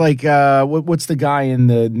what's the guy in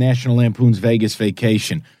the National Lampoon's Vegas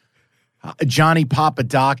Vacation? Johnny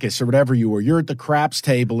Papadakis or whatever you were. You're at the craps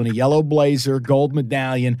table in a yellow blazer, gold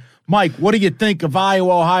medallion. Mike, what do you think of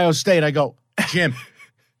Iowa, Ohio State? I go, Jim,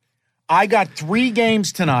 I got 3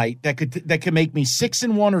 games tonight that could make me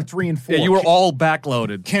 6-1 or 3-4. Yeah, you were all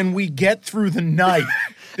backloaded. Can we get through the night?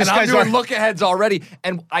 And I'm doing look-aheads already.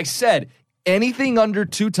 And I said, anything under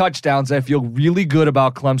 2 touchdowns, I feel really good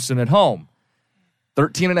about Clemson at home.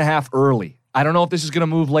 13.5 early. I don't know if this is going to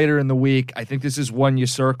move later in the week. I think this is one you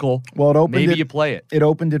circle. Well, it opened. Maybe you play it. It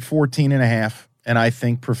opened at 14.5, and I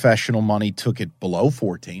think professional money took it below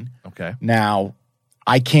 14. Okay. Now,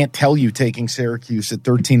 I can't tell you taking Syracuse at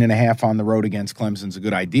 13.5 on the road against Clemson's a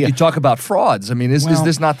good idea. You talk about frauds. I mean, is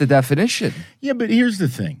this not the definition? Yeah, but here's the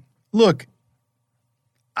thing. Look,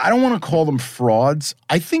 I don't want to call them frauds.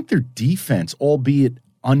 I think their defense, albeit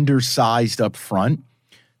undersized up front,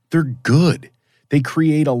 they're good. They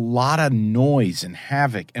create a lot of noise and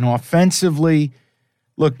havoc. And offensively,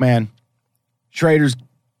 look, man, Schrader's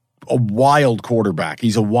a wild quarterback.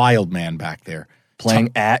 He's a wild man back there.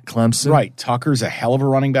 Playing at Clemson. Right. Tucker's a hell of a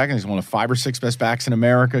running back, and he's one of 5 or 6 best backs in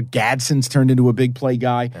America. Gadsden's turned into a big play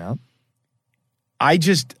guy. Yeah. I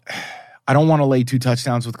don't want to lay 2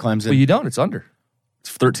 touchdowns with Clemson. Well, you don't. It's under.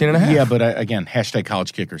 It's 13.5. Yeah, but again, hashtag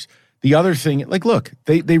college kickers. The other thing, look,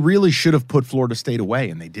 they really should have put Florida State away,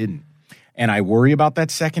 and they didn't. And I worry about that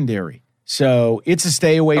secondary. So it's a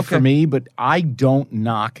stay away for me, but I don't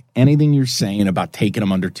knock anything you're saying about taking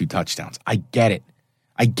them under 2 touchdowns. I get it.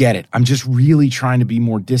 I'm just really trying to be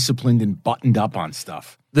more disciplined and buttoned up on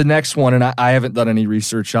stuff. The next one, and I haven't done any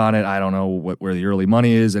research on it. I don't know where the early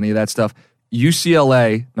money is, any of that stuff.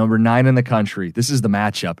 UCLA, number 9 in the country. This is the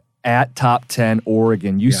matchup at top 10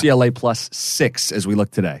 Oregon. UCLA plus 6 as we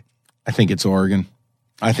look today. I think it's Oregon.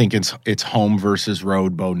 I think it's home versus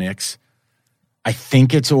road, Bo Nix. I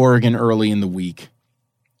think it's Oregon early in the week.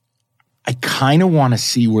 I kind of want to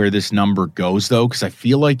see where this number goes, though, because I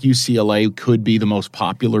feel like UCLA could be the most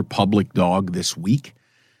popular public dog this week.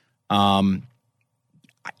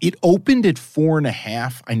 It opened at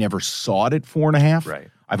 4.5. I never saw it at 4.5. Right.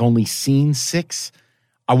 I've only seen 6.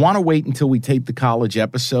 I want to wait until we tape the college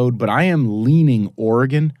episode, but I am leaning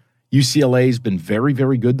Oregon. UCLA's been very,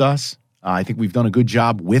 very good to us. I think we've done a good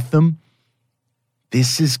job with them.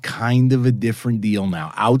 This is kind of a different deal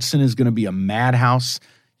now. Outson is going to be a madhouse.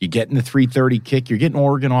 You're getting the 3:30 kick. You're getting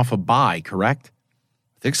Oregon off a bye, correct?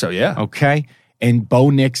 I think so, yeah. Okay. And Bo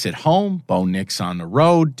Nix at home, Bo Nix on the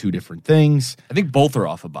road, 2 different things. I think both are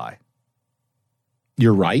off a bye.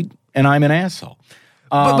 You're right, and I'm an asshole.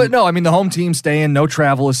 But no, I mean, the home team staying, no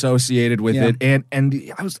travel associated with it.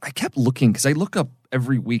 And I kept looking because I look up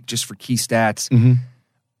every week just for key stats. Mm-hmm.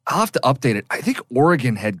 I'll have to update it. I think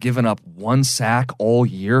Oregon had given up 1 sack all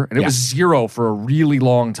year, and it was 0 for a really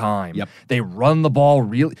long time. Yep. They run the ball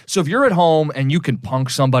really. So if you're at home and you can punk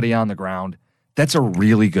somebody on the ground, that's a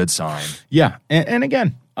really good sign. Yeah, and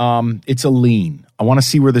again, it's a lean. I want to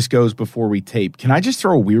see where this goes before we tape. Can I just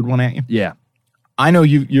throw a weird one at you? Yeah. I know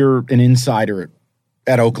you're an insider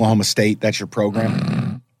at Oklahoma State. That's your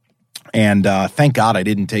program. And thank God I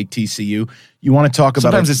didn't take TCU. You want to talk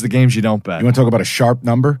about... Sometimes it's the games you don't bet. You want to talk about a sharp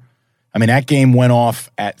number? I mean, that game went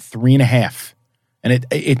off at 3.5. And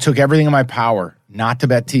it took everything in my power not to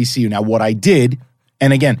bet TCU. Now, what I did,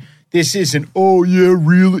 and again, this isn't, oh, yeah,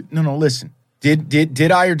 really? No, listen.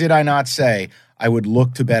 Did I or did I not say I would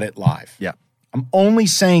look to bet it live? Yeah. I'm only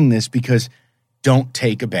saying this because don't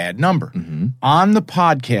take a bad number. Mm-hmm. On the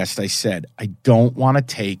podcast, I said I don't want to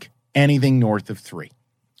take anything north of 3.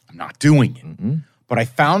 I'm not doing it. Mm-hmm. But I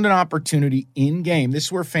found an opportunity in game. This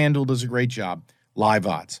is where FanDuel does a great job. Live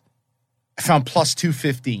odds. I found plus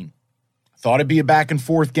 215. Thought it'd be a back and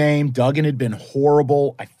forth game. Duggan had been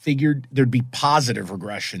horrible. I figured there'd be positive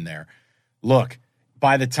regression there. Look,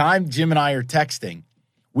 by the time Jim and I are texting,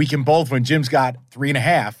 we can both, when Jim's got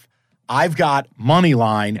 3.5, I've got money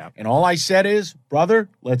line. And all I said is, brother,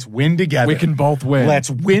 let's win together. We can both win. Let's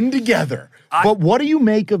win together. But what do you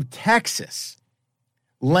make of Texas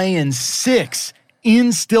laying 6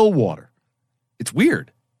 in Stillwater? It's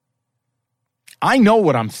weird. I know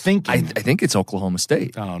what I'm thinking. I think it's Oklahoma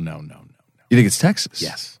State. Oh, no. You think it's Texas?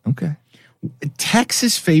 Yes. Okay.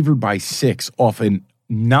 Texas favored by 6 off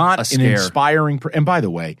not an inspiring. And by the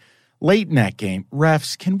way, late in that game,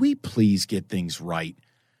 refs, can we please get things right?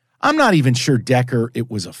 I'm not even sure Decker,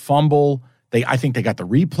 it was a fumble. I think they got the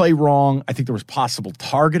replay wrong. I think there was possible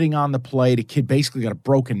targeting on the play. The kid basically got a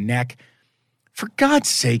broken neck. For God's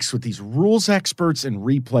sakes, with these rules experts and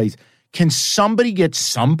replays, can somebody get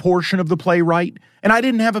some portion of the play right? And I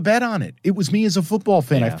didn't have a bet on it. It was me as a football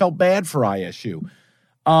fan. Yeah. I felt bad for ISU.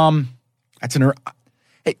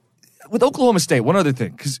 Hey, with Oklahoma State, one other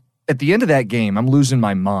thing, because at the end of that game, I'm losing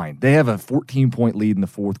my mind. They have a 14-point lead in the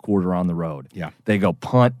fourth quarter on the road. Yeah. They go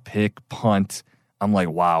punt, pick, punt. I'm like,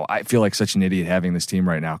 wow, I feel like such an idiot having this team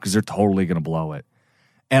right now because they're totally going to blow it.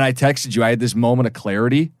 And I texted you, I had this moment of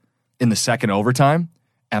clarity in the second overtime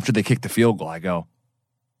after they kicked the field goal. I go,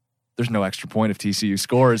 there's no extra point if TCU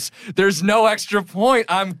scores. There's no extra point.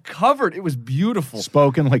 I'm covered. It was beautiful.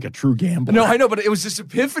 Spoken like a true gambler. No, I know, but it was this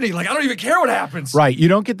epiphany. Like, I don't even care what happens. Right. You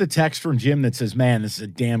don't get the text from Jim that says, man, this is a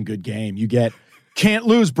damn good game. You get, can't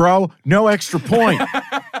lose, bro. No extra point.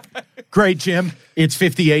 Great, Jim. It's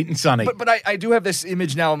 58 and sunny. But I do have this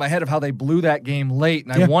image now in my head of how they blew that game late,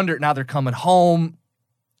 and I wonder, now they're coming home.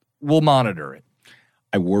 We'll monitor it.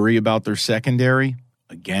 I worry about their secondary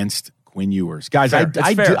against Quinn Ewers. Guys, Fair.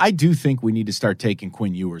 I do think we need to start taking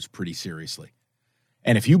Quinn Ewers pretty seriously.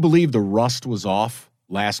 And if you believe the rust was off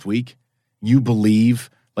last week, you believe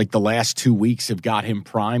like the last 2 weeks have got him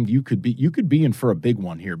primed, you could be in for a big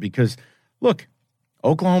one here because, look,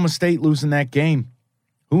 Oklahoma State losing that game,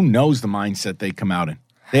 who knows the mindset they come out in.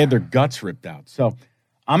 They had their guts ripped out. So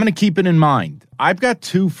I'm going to keep it in mind. I've got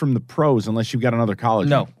 2 from the pros unless you've got another college.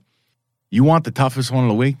 No. One. You want the toughest one of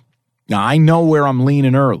the week? Now, I know where I'm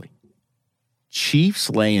leaning early. Chiefs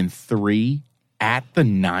laying 3 at the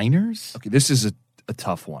Niners? Okay, this is a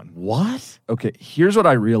tough one. What? Okay, here's what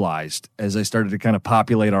I realized as I started to kind of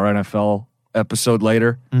populate our NFL episode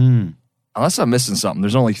later. Unless I'm missing something,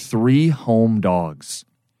 there's only 3 home dogs.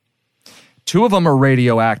 2 of them are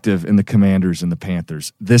radioactive in the Commanders and the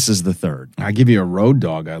Panthers. This is the third. I give you a road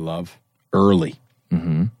dog I love. Early.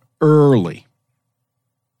 Mm-hmm. Early.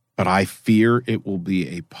 But I fear it will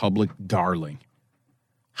be a public darling.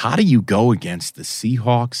 How do you go against the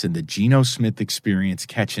Seahawks and the Geno Smith experience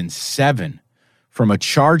catching 7 from a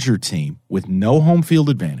Charger team with no home field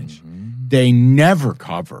advantage? Mm-hmm. They never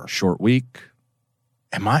cover. Short week.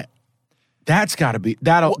 That's got to be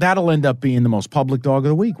that'll end up being the most public dog of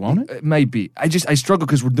the week, won't it? It might be. I struggle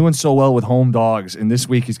because we're doing so well with home dogs, and this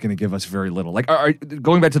week he's going to give us very little. Like,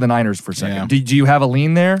 going back to the Niners for a second, do you have a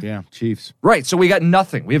lean there? Yeah, Chiefs. Right, so we got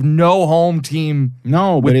nothing. We have no home team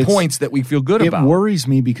with points that we feel good about. It worries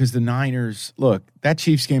me because the Niners, look, that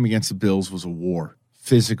Chiefs game against the Bills was a war.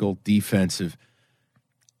 Physical, defensive.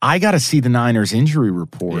 I got to see the Niners injury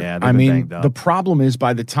report. Yeah, they've been banged up. The problem is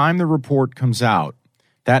by the time the report comes out,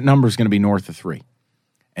 that number is going to be north of 3.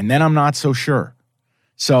 And then I'm not so sure.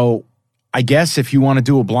 So I guess if you want to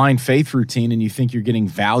do a blind faith routine and you think you're getting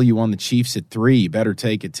value on the Chiefs at 3, you better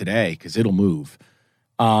take it today because it'll move.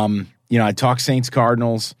 I talk Saints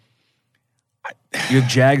Cardinals. Your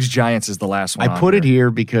Jags Giants is the last one. I put it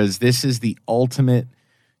here because this is the ultimate.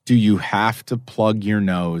 Do you have to plug your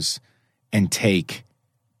nose and take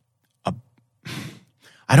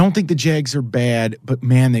I don't think the Jags are bad, but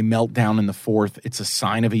man, they melt down in the fourth. It's a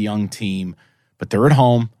sign of a young team, but they're at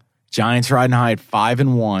home. Giants riding high at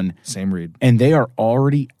 5-1. Same read. And they are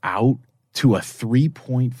already out to a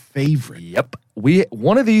 3-point favorite. Yep.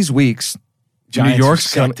 One of these weeks, Giants New York's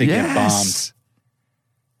set to get bombed.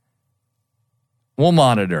 We'll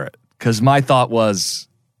monitor it because my thought was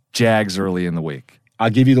Jags early in the week. I'll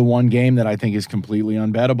give you the one game that I think is completely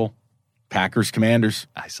unbettable. Packers, Commanders.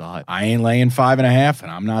 I saw it. I ain't laying 5.5, and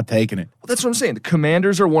I'm not taking it. Well, that's what I'm saying. The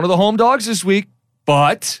Commanders are one of the home dogs this week,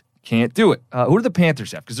 but can't do it. Who do the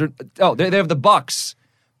Panthers have? Because they have the Bucks,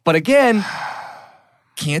 but again,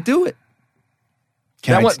 can't do it.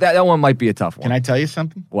 That one might be a tough one. Can I tell you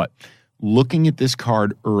something? What? Looking at this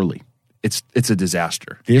card early, it's a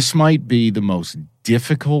disaster. This might be the most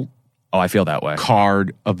difficult. I feel that way.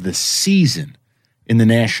 Card of the season. In the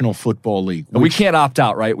National Football League. We can't opt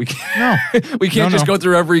out, right? We can't just go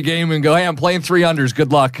through every game and go, hey, I'm playing 3 unders.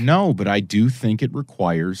 Good luck. No, but I do think it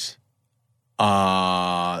requires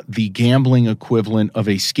the gambling equivalent of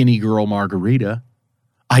a skinny girl margarita.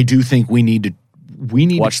 I do think we need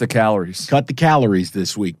to watch the calories. Cut the calories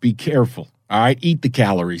this week. Be careful. All right? Eat the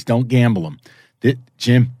calories. Don't gamble them.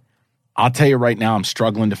 Jim, I'll tell you right now, I'm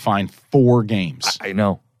struggling to find 4 games. I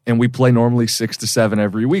know. And we play normally 6 to 7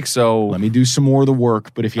 every week, so let me do some more of the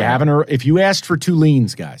work. But if you asked for 2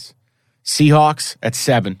 leans, guys, Seahawks at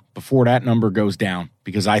 7 before that number goes down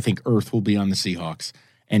because I think Earth will be on the Seahawks,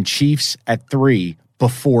 and Chiefs at 3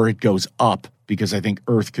 before it goes up because I think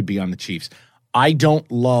Earth could be on the Chiefs. I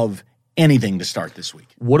don't love anything to start this week.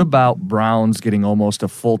 What about Browns getting almost a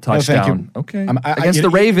full touchdown? No, okay, against the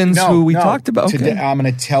Ravens, who we talked about. Okay. Today, I'm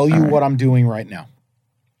going to tell you what I'm doing right now.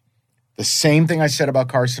 The same thing I said about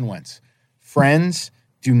Carson Wentz. Friends,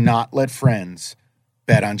 do not let friends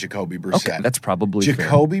bet on Jacoby Brissett. Okay, that's probably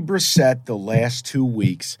Jacoby Brissett the last 2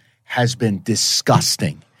 weeks has been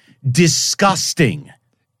disgusting. Disgusting.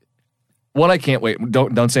 One I can't wait.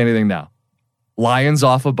 Don't say anything now. Lions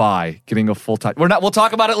off a bye, getting a full time. We'll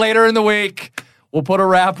talk about it later in the week. We'll put a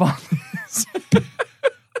wrap on this.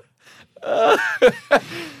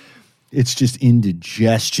 It's just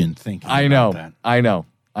indigestion thinking about that. I know.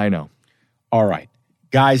 All right.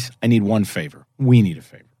 Guys, I need one favor. We need a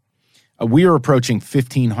favor. We are approaching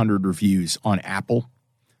 1,500 reviews on Apple,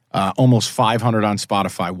 almost 500 on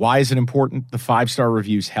Spotify. Why is it important? The 5-star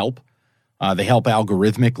reviews help. They help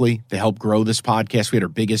algorithmically. They help grow this podcast. We had our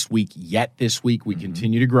biggest week yet this week. We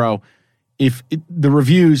continue to grow. The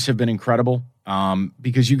reviews have been incredible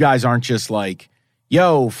because you guys aren't just like,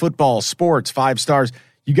 yo, football, sports, 5 stars.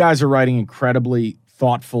 You guys are writing incredibly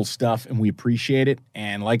thoughtful stuff, and we appreciate it.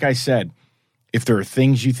 And like I said, if there are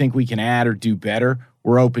things you think we can add or do better,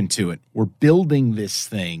 we're open to it. We're building this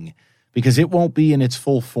thing because it won't be in its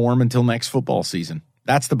full form until next football season.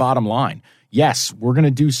 That's the bottom line. Yes, we're going to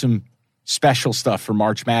do some special stuff for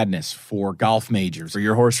March Madness, for golf majors. For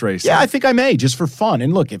your horse race. Yeah, I think I may, just for fun.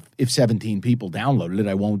 And look, if 17 people downloaded it,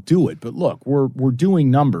 I won't do it. But look, we're doing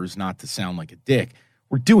numbers, not to sound like a dick.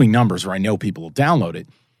 We're doing numbers where I know people will download it.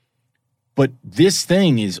 But this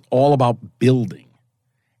thing is all about building.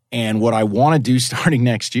 And what I want to do starting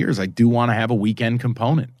next year is I do want to have a weekend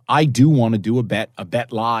component. I do want to do a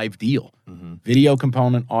bet live deal. Video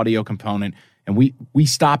component, audio component, and we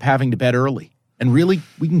stop having to bet early. And really,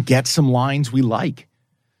 we can get some lines we like.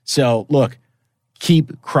 So, look,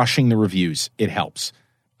 keep crushing the reviews. It helps.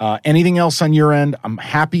 Anything else on your end? I'm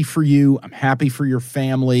happy for you. I'm happy for your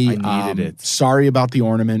family. I needed it. Sorry about the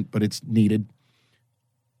ornament, but it's needed.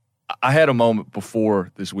 I had a moment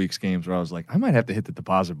before this week's games where I was like, I might have to hit the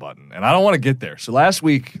deposit button, and I don't want to get there. So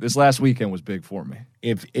this last weekend was big for me.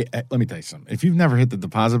 Let me tell you something. If you've never hit the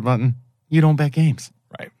deposit button, you don't bet games.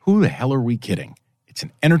 Right. Who the hell are we kidding? It's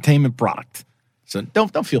an entertainment product. So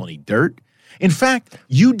don't feel any dirt. In fact,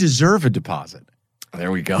 you deserve a deposit. There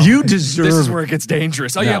we go. You deserve. This is where it gets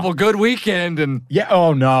dangerous. Oh, No. you have a good weekend, and Yeah.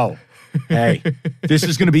 Oh no. Hey, this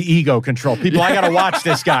is going to be ego control. People, I got to watch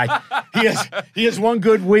this guy. He has one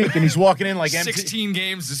good week, and he's walking in like 16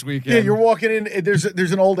 games this weekend. Yeah, you're walking in. There's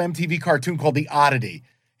an old MTV cartoon called The Oddity.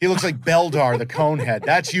 He looks like Beldar, the Conehead.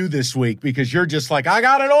 That's you this week because you're just like, I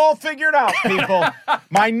got it all figured out, people.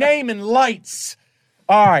 My name in lights.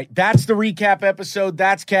 All right, that's the recap episode.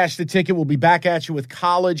 That's Cash the Ticket. We'll be back at you with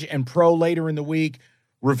college and pro later in the week.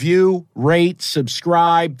 Review, rate,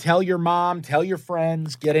 subscribe, tell your mom, tell your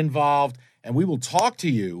friends, get involved, and we will talk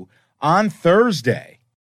to you on Thursday